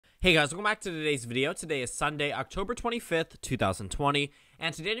Hey guys, welcome back to today's video. Today is Sunday, October 25th, 2020,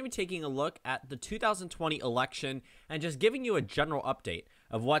 and today I'm going to be taking a look at the 2020 election and just giving you a general update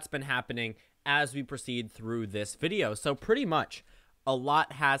of what's been happening as we proceed through this video. So pretty much a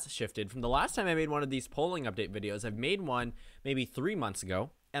lot has shifted from the last time I made one of these polling update videos. I've made one maybe 3 months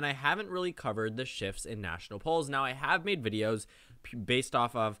ago, and I haven't really covered the shifts in national polls. Now, I have made videos based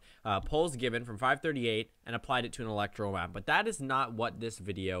off of polls given from 538 and applied it to an electoral map, but that is not what this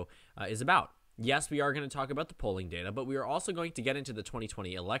video is about. Yes, we are going to talk about the polling data, but we are also going to get into the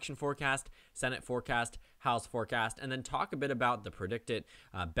 2020 election forecast, Senate forecast, House forecast, and then talk a bit about the predicted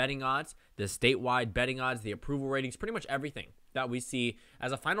betting odds, the statewide betting odds, the approval ratings, pretty much everything that we see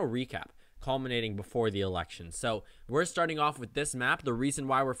as a final recap culminating before the election. So we're starting off with this map. The reason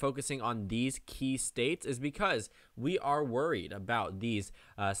why we're focusing on these key states is because we are worried about these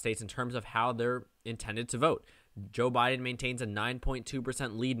states in terms of how they're intended to vote. Joe Biden maintains a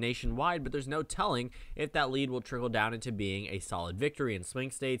 9.2% lead nationwide, but there's no telling if that lead will trickle down into being a solid victory in swing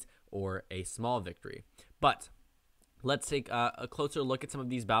states or a small victory. But let's take a closer look at some of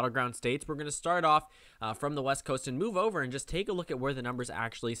these battleground states. We're going to start off from the West Coast and move over and just take a look at where the numbers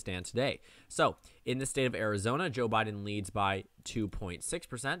actually stand today. So in the state of Arizona, Joe Biden leads by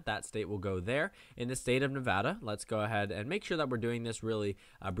 2.6%. That state will go there. In the state of Nevada, let's go ahead and make sure that we're doing this really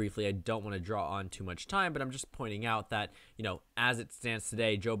briefly. I don't want to draw on too much time, but I'm just pointing out that, you know, as it stands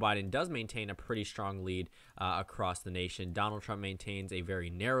today, Joe Biden does maintain a pretty strong lead across the nation. Donald Trump maintains a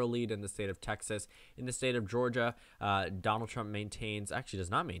very narrow lead in the state of Texas. In the state of Georgia, Donald Trump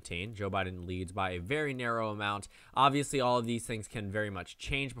does not maintain. Joe Biden leads by a very narrow amount. Obviously, all of these things can very much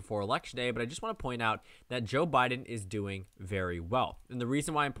change before Election Day, but I just want to point out that Joe Biden is doing very well. And the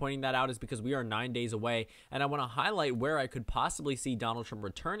reason why I'm pointing that out is because we are 9 days away, and I want to highlight where I could possibly see Donald Trump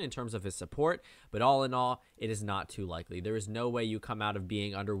return in terms of his support, but all in all, it is not too likely. There is no way you come out of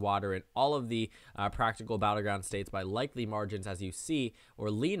being underwater in all of the practical battleground states by likely margins, as you see,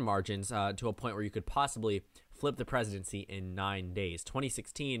 or lean margins to a point where you could possibly flip the presidency in 9 days.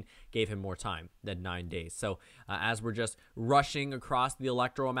 2016 gave him more time than 9 days. So as we're just rushing across the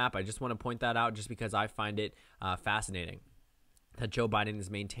electoral map, I just want to point that out just because I find it fascinating that Joe Biden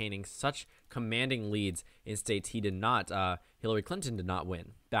is maintaining such commanding leads in states Hillary Clinton did not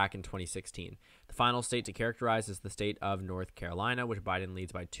win back in 2016. The final state to characterize is the state of North Carolina, which Biden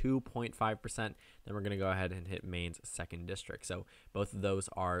leads by 2.5%. Then we're going to go ahead and hit Maine's 2nd district. So both of those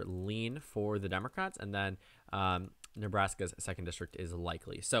are lean for the Democrats, and then Nebraska's 2nd district is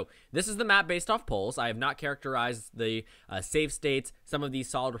likely. So this is the map based off polls. I have not characterized the safe states. Some of these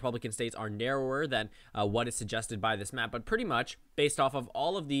solid Republican states are narrower than what is suggested by this map, but pretty much based off of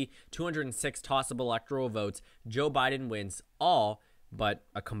all of the 206 tossable electoral votes, Joe Biden wins all but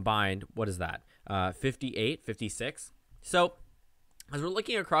a combined, 58, 56. So as we're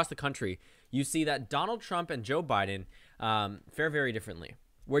looking across the country, you see that Donald Trump and Joe Biden fare very differently.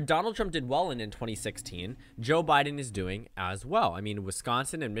 Where Donald Trump did well in 2016, Joe Biden is doing as well. I mean,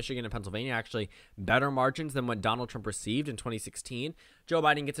 Wisconsin and Michigan and Pennsylvania actually better margins than what Donald Trump received in 2016. Joe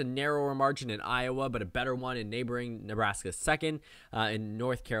Biden gets a narrower margin in Iowa, but a better one in neighboring Nebraska's 2nd, in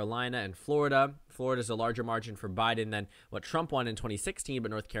North Carolina and Florida. Florida's a larger margin for Biden than what Trump won in 2016,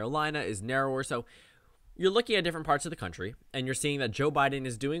 but North Carolina is narrower. So you're looking at different parts of the country, and you're seeing that Joe Biden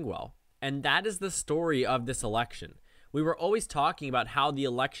is doing well. And that is the story of this election. We were always talking about how the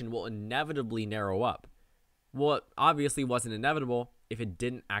election will inevitably narrow up. Well, it obviously wasn't inevitable if it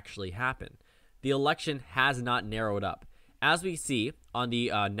didn't actually happen. The election has not narrowed up. As we see on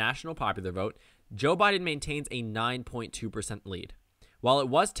the national popular vote, Joe Biden maintains a 9.2% lead. While it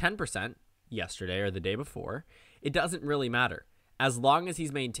was 10% yesterday or the day before, it doesn't really matter. As long as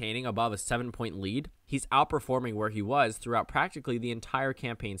he's maintaining above a 7-point lead, he's outperforming where he was throughout practically the entire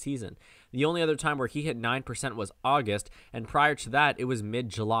campaign season. The only other time where he hit 9% was August, and prior to that, it was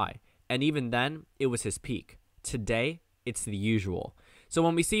mid-July. And even then, it was his peak. Today, it's the usual. So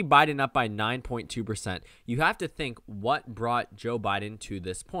when we see Biden up by 9.2%, you have to think what brought Joe Biden to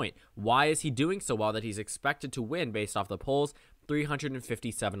this point. Why is he doing so well that he's expected to win based off the polls?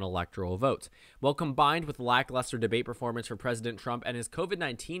 357 electoral votes. Well, combined with lackluster debate performance for President Trump and his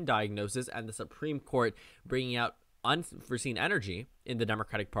COVID-19 diagnosis and the Supreme Court bringing out unforeseen energy in the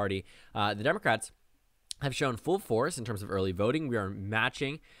Democratic Party, the Democrats have shown full force in terms of early voting. We are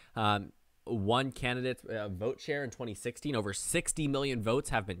matching one candidate's vote share in 2016. Over 60 million votes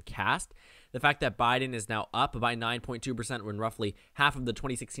have been cast. The fact that Biden is now up by 9.2% when roughly half of the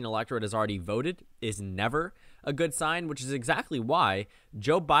 2016 electorate has already voted is never a good sign, which is exactly why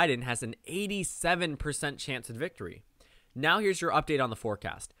Joe Biden has an 87% chance at victory. Now here's your update on the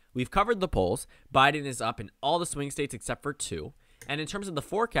forecast. We've covered the polls. Biden is up in all the swing states except for 2. And in terms of the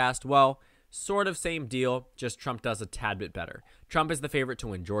forecast, well, sort of same deal, just Trump does a tad bit better. Trump is the favorite to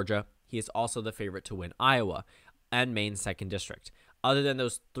win Georgia. He is also the favorite to win Iowa and Maine's 2nd district. Other than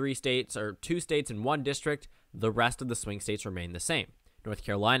those 3 states or 2 states in 1 district, the rest of the swing states remain the same. North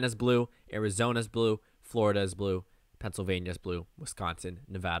Carolina's blue, Arizona's blue, Florida is blue, Pennsylvania's blue, Wisconsin,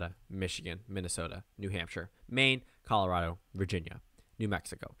 Nevada, Michigan, Minnesota, New Hampshire, Maine, Colorado, Virginia, New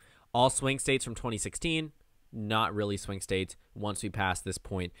Mexico. All swing states from 2016, not really swing states once we pass this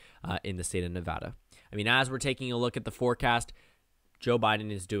point in the state of Nevada. I mean, as we're taking a look at the forecast, Joe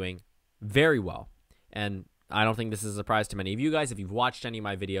Biden is doing very well. And I don't think this is a surprise to many of you guys. If you've watched any of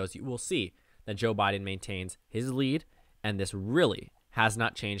my videos, you will see that Joe Biden maintains his lead, and this really has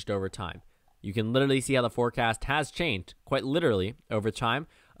not changed over time. You can literally see how the forecast has changed, quite literally, over time.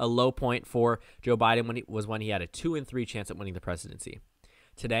 A low point for Joe Biden was when he had a 2-3 chance at winning the presidency.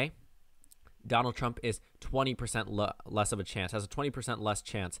 Today, Donald Trump is 20% less of a chance, has a 20% less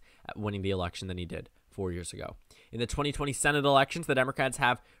chance at winning the election than he did 4 years ago. In the 2020 Senate elections, the Democrats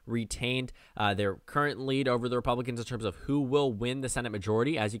have retained their current lead over the Republicans in terms of who will win the Senate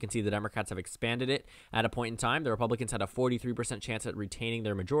majority. As you can see, the Democrats have expanded it at a point in time. The Republicans had a 43% chance at retaining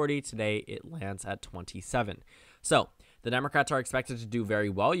their majority. Today, it lands at 27. So the Democrats are expected to do very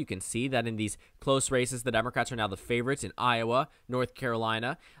well. You can see that in these close races, the Democrats are now the favorites in Iowa, North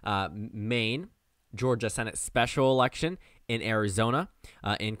Carolina, Maine, Georgia Senate special election, in Arizona,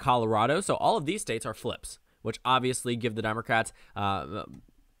 in Colorado. So all of these states are flips, which obviously give the Democrats a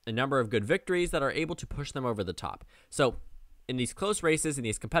number of good victories that are able to push them over the top. So in these close races, in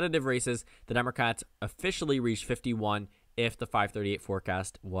these competitive races, the Democrats officially reached 51 if the 538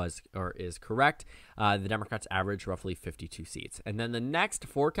 forecast was or is correct. The Democrats average roughly 52 seats. And then the next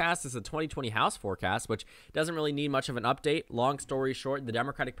forecast is the 2020 House forecast, which doesn't really need much of an update. Long story short, the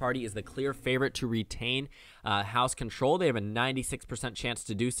Democratic Party is the clear favorite to retain House control. They have a 96% chance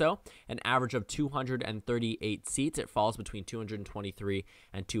to do so, an average of 238 seats. It falls between 223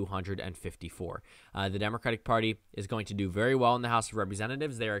 and 254. The Democratic Party is going to do very well in the House of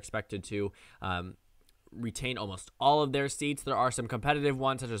Representatives. They are expected to retain almost all of their seats. There are some competitive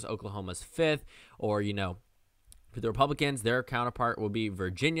ones, such as Oklahoma's 5th, or, for the Republicans, their counterpart will be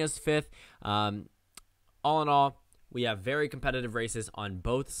Virginia's 5th. All in all, we have very competitive races on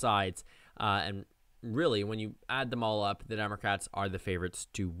both sides, and really, when you add them all up, the Democrats are the favorites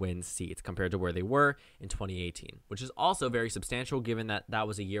to win seats compared to where they were in 2018, which is also very substantial given that that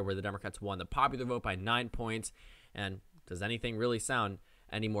was a year where the Democrats won the popular vote by 9 points. And does anything really sound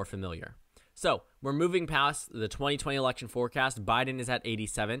any more familiar? So we're moving past the 2020 election forecast. Biden is at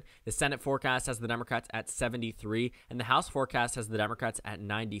 87. The Senate forecast has the Democrats at 73, and the House forecast has the Democrats at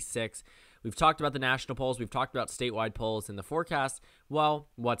 96. We've talked about the national polls. We've talked about statewide polls in the forecast. Well,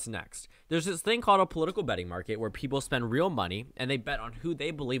 what's next? There's this thing called a political betting market where people spend real money and they bet on who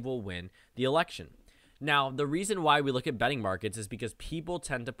they believe will win the election. Now, the reason why we look at betting markets is because people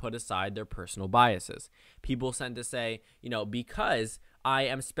tend to put aside their personal biases. People tend to say, because I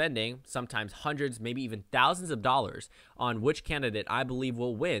am spending sometimes hundreds, maybe even thousands of dollars on which candidate I believe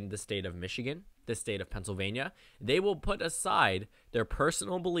will win the state of Michigan, the state of Pennsylvania, they will put aside their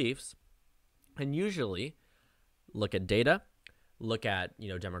personal beliefs and usually look at data, look at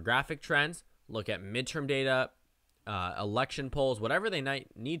demographic trends, look at midterm data, election polls, whatever they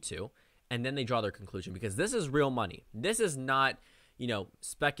need to, and then they draw their conclusion, because this is real money. This is not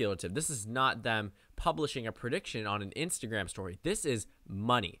speculative. This is not them publishing a prediction on an Instagram story. This is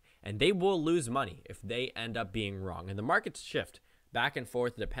money, and they will lose money if they end up being wrong. And the markets shift back and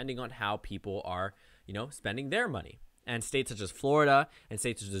forth depending on how people are, spending their money. And states such as Florida and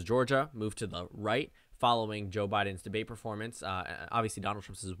states such as Georgia move to the right following Joe Biden's debate performance. Obviously, Donald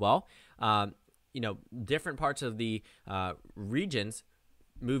Trump's as well. Different parts of the regions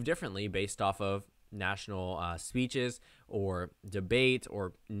move differently based off of national speeches or debate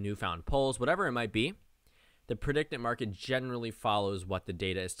or newfound polls, whatever it might be. The predictive market generally follows what the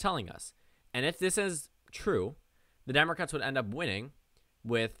data is telling us. And if this is true, the Democrats would end up winning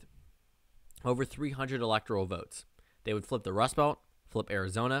with over 300 electoral votes. They would flip the Rust Belt, flip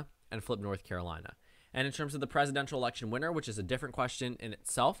Arizona, and flip North Carolina. And in terms of the presidential election winner, which is a different question in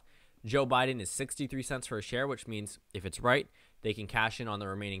itself, Joe Biden is 63 cents for a share, which means if it's right, they can cash in on the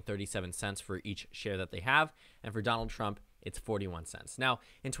remaining 37 cents for each share that they have. And for Donald Trump, it's 41 cents. Now,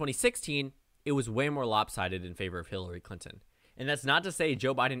 in 2016, it was way more lopsided in favor of Hillary Clinton. And that's not to say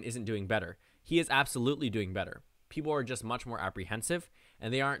Joe Biden isn't doing better. He is absolutely doing better. People are just much more apprehensive,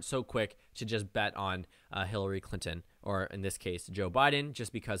 and they aren't so quick to just bet on Hillary Clinton, or in this case, Joe Biden,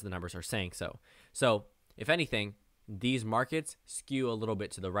 just because the numbers are saying so. So, if anything, these markets skew a little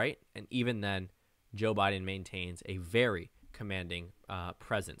bit to the right, and even then, Joe Biden maintains a very commanding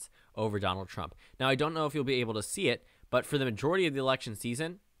presence over Donald Trump. Now, I don't know if you'll be able to see it, but for the majority of the election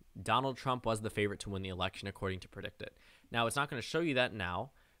season, Donald Trump was the favorite to win the election according to Predict It. Now, it's not going to show you that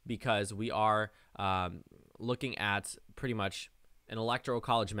now because we are looking at pretty much an electoral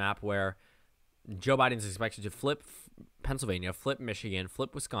college map where Joe Biden is expected to flip Pennsylvania, flip Michigan,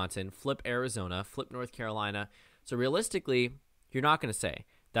 flip Wisconsin, flip Arizona, flip North Carolina. So realistically, you're not going to say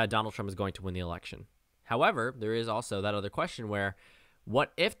that Donald Trump is going to win the election. However, there is also that other question where,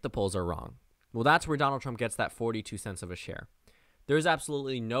 what if the polls are wrong? Well, that's where Donald Trump gets that 42 cents of a share. There is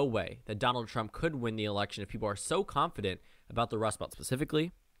absolutely no way that Donald Trump could win the election if people are so confident about the Rust Belt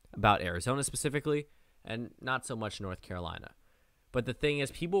specifically, about Arizona specifically, and not so much North Carolina. But the thing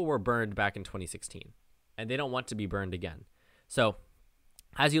is, people were burned back in 2016, and they don't want to be burned again. So,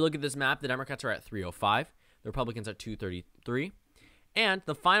 as you look at this map, the Democrats are at 305, the Republicans are 233, and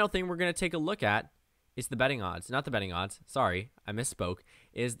the final thing we're going to take a look at is the betting odds. Not the betting odds, sorry, I misspoke,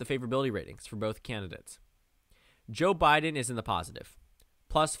 is the favorability ratings for both candidates. Joe Biden is in the positive,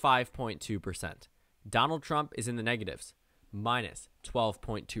 plus 5.2%. Donald Trump is in the negatives, minus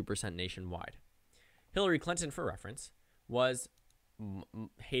 12.2% nationwide. Hillary Clinton, for reference, was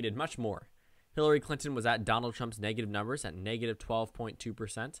hated much more. Hillary Clinton was at Donald Trump's negative numbers at negative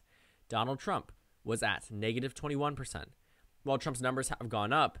 12.2%. Donald Trump was at negative 21%. While Trump's numbers have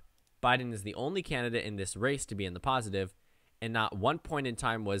gone up, Biden is the only candidate in this race to be in the positive, and not one point in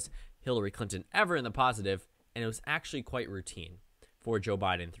time was Hillary Clinton ever in the positive, and it was actually quite routine for Joe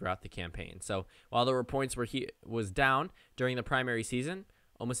Biden throughout the campaign. So while there were points where he was down during the primary season,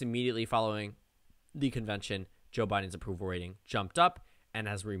 almost immediately following the convention, Joe Biden's approval rating jumped up and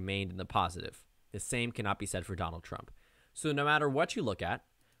has remained in the positive. The same cannot be said for Donald Trump. So no matter what you look at,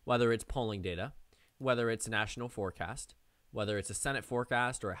 whether it's polling data, whether it's a national forecast, whether it's a Senate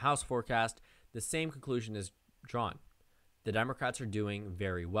forecast or a House forecast, the same conclusion is drawn. The Democrats are doing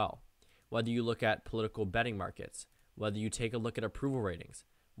very well. Whether you look at political betting markets, whether you take a look at approval ratings,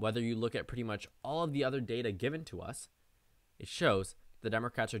 whether you look at pretty much all of the other data given to us, it shows the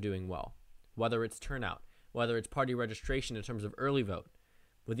Democrats are doing well. Whether it's turnout, whether it's party registration in terms of early vote,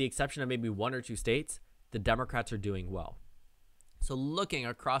 with the exception of maybe one or two states, the Democrats are doing well. So looking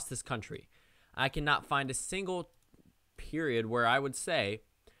across this country, I cannot find a single period where I would say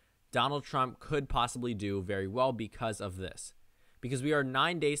Donald Trump could possibly do very well because of this. Because we are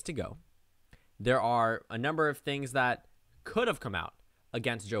 9 days to go. There are a number of things that could have come out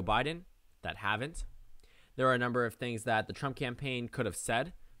against Joe Biden that haven't. There are a number of things that the Trump campaign could have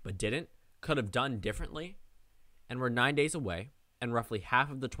said but didn't, could have done differently. And we're 9 days away, and roughly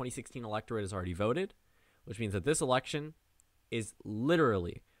half of the 2016 electorate has already voted, which means that this election is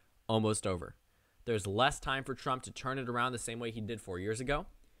literally almost over. There's less time for Trump to turn it around the same way he did 4 years ago.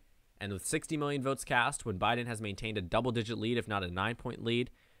 And with 60 million votes cast, when Biden has maintained a double-digit lead, if not a 9-point lead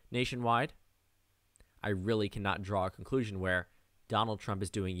nationwide, I really cannot draw a conclusion where Donald Trump is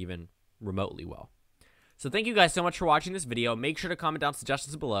doing even remotely well. So thank you guys so much for watching this video. Make sure to comment down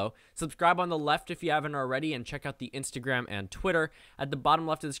suggestions below. Subscribe on the left if you haven't already, and check out the Instagram and Twitter. At the bottom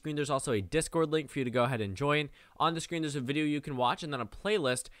left of the screen, there's also a Discord link for you to go ahead and join. On the screen, there's a video you can watch, and then a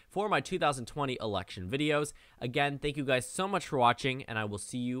playlist for my 2020 election videos. Again, thank you guys so much for watching, and I will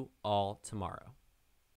see you all tomorrow.